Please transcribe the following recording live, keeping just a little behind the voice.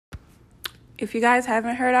If you guys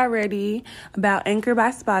haven't heard already about Anchor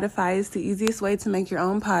by Spotify, it's the easiest way to make your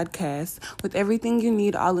own podcast with everything you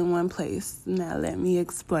need all in one place. Now let me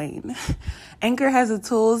explain. Anchor has the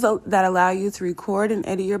tools that allow you to record and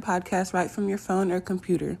edit your podcast right from your phone or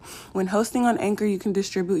computer. When hosting on Anchor, you can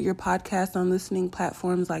distribute your podcast on listening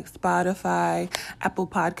platforms like Spotify, Apple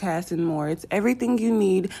Podcasts, and more. It's everything you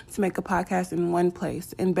need to make a podcast in one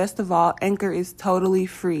place. And best of all, Anchor is totally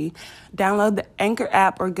free. Download the Anchor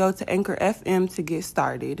app or go to Anchor FM to get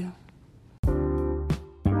started.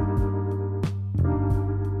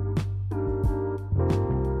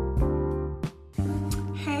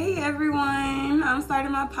 Hey everyone, I'm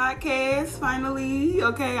starting my podcast finally.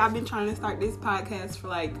 Okay, I've been trying to start this podcast for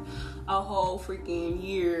like a whole freaking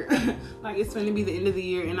year. Like it's going to be the end of the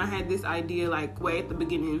year, and I had this idea like way at the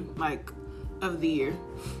beginning of the year.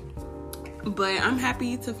 But I'm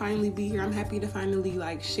happy to finally be here. I'm happy to finally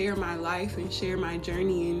share my life and share my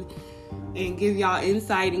journey and give y'all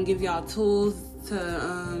insight and give y'all tools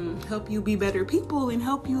to help you be better people and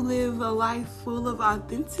help you live a life full of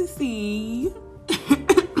authenticity.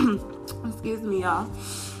 Excuse me, y'all.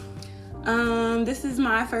 This is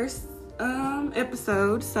my first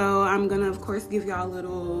episode, so I'm gonna of course give y'all a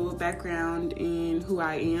little background in who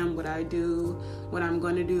I am, what I do, what I'm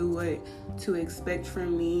gonna do, what to expect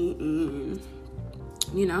from me, and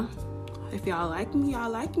if y'all like me, y'all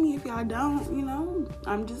like me. If y'all don't,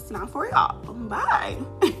 I'm just not for y'all. Bye.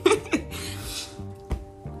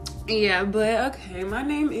 Yeah, but okay, my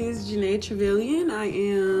name is Janae Trevelyan. I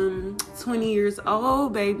am 20 years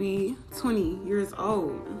old, baby. 20 years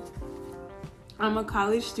old. I'm a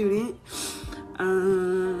college student.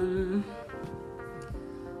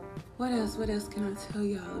 What else can I tell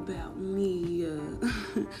y'all about me?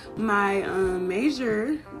 My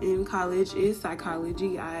major in college is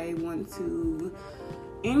psychology. I want to,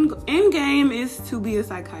 end game is to be a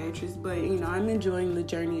psychiatrist, but I'm enjoying the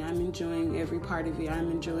journey. I'm enjoying every part of it. I'm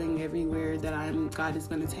enjoying everywhere that God is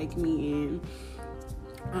going to take me in.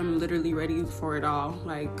 I'm literally ready for it all.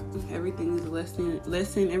 Like everything is a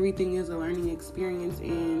lesson, everything is a learning experience,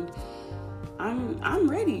 and I'm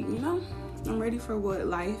ready, I'm ready for what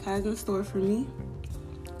life has in store for me.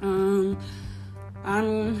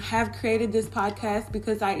 I have created this podcast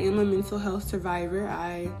because I am a mental health survivor.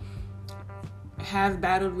 I have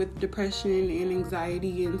battled with depression and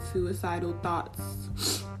anxiety and suicidal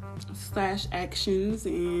thoughts / actions,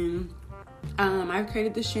 and I've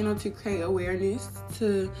created this channel to create awareness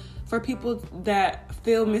for people that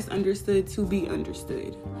feel misunderstood to be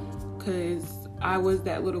understood, because I was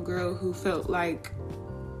that little girl who felt like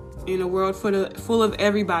in a world full of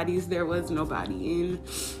everybody's, there was nobody. In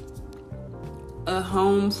a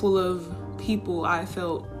home full of people, I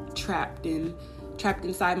felt trapped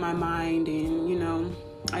inside my mind, and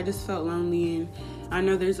I just felt lonely. And I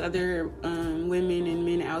know there's other women and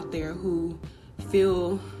men out there who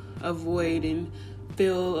feel a void and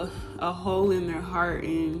feel a hole in their heart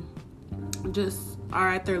and just are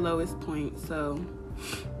at their lowest point. So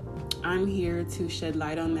I'm here to shed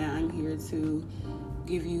light on that. I'm here to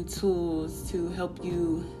give you tools to help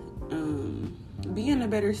you be in a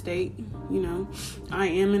better state. I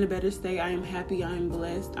am in a better state. I am happy. I am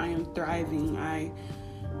blessed. I am thriving.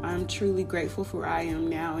 I'm truly grateful for where I am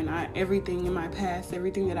now, and everything in my past,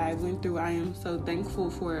 everything that I went through, I am so thankful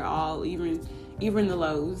for it all, even the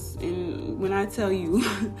lows. And when I tell you,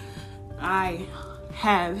 I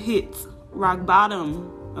have hit rock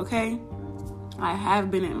bottom, okay? I have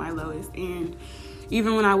been at my lowest, and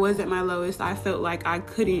even when I was at my lowest, I felt like I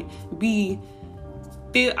couldn't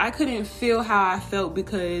feel how I felt,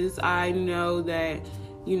 because I know that,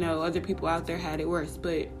 other people out there had it worse.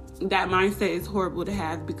 But that mindset is horrible to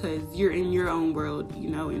have, because you're in your own world,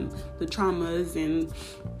 and the traumas and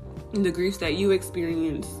the griefs that you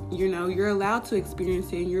experience, you're allowed to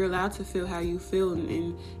experience it, and you're allowed to feel how you feel,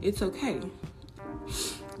 and it's okay.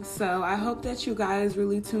 So I hope that you guys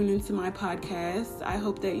really tune into my podcast. I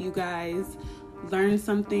hope that you guys learn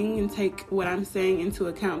something and take what I'm saying into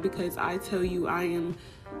account, because I tell you, I am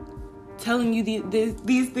telling you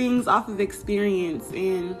these things off of experience,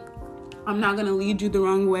 and I'm not going to lead you the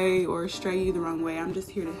wrong way or stray you the wrong way. I'm just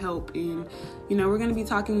here to help, and we're going to be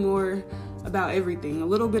talking more about everything, a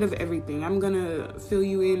little bit of everything. I'm going to fill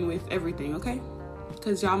you in with everything, okay?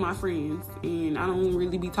 Because y'all my friends, and I don't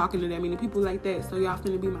really be talking to that many people like that, so y'all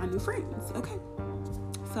finna be my new friends, okay?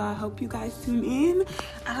 So I hope you guys tune in.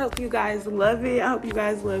 I hope you guys love it. I hope you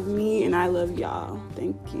guys love me, and I love y'all.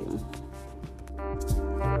 Thank you.